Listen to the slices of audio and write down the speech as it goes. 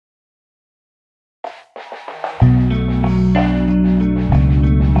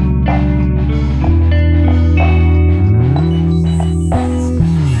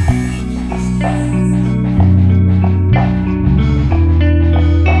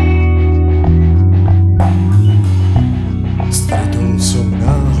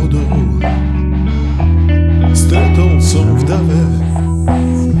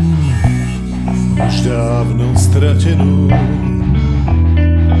Dávno stratenú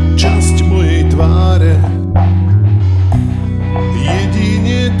časť mojej tváre.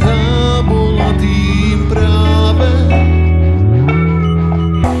 Jedine tá bola tým práve,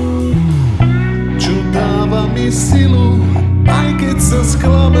 čo dáva mi silu, aj keď sa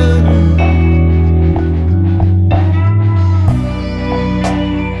sklamem.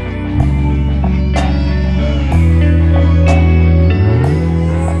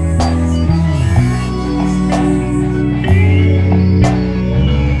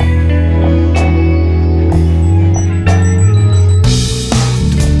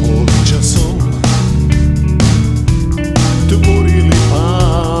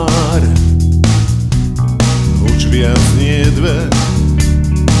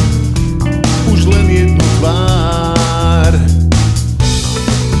 Už len jednu tvár.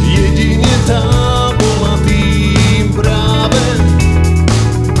 Jedine tá bola tým práve,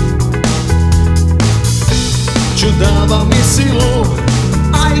 čo dáva mi silu,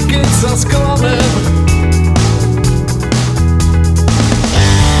 aj keď sa sklamem.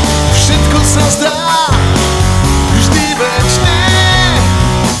 Všetko sa zdá vždy večné.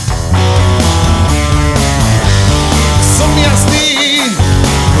 Som jasný,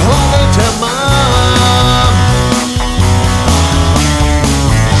 v hlave ťa mám.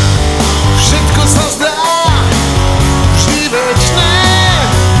 Všetko sa zdá vždy večné,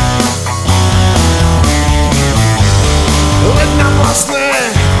 len na vlastné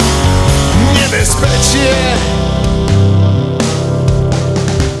nebezpečie.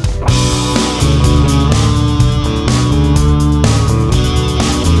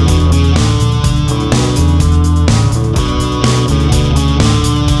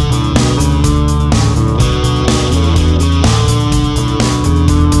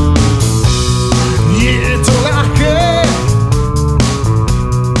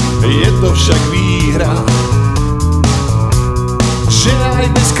 Však výhra, že aj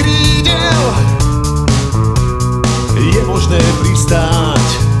bez krídel je možné pristáť.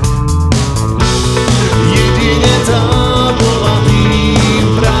 Jedine tá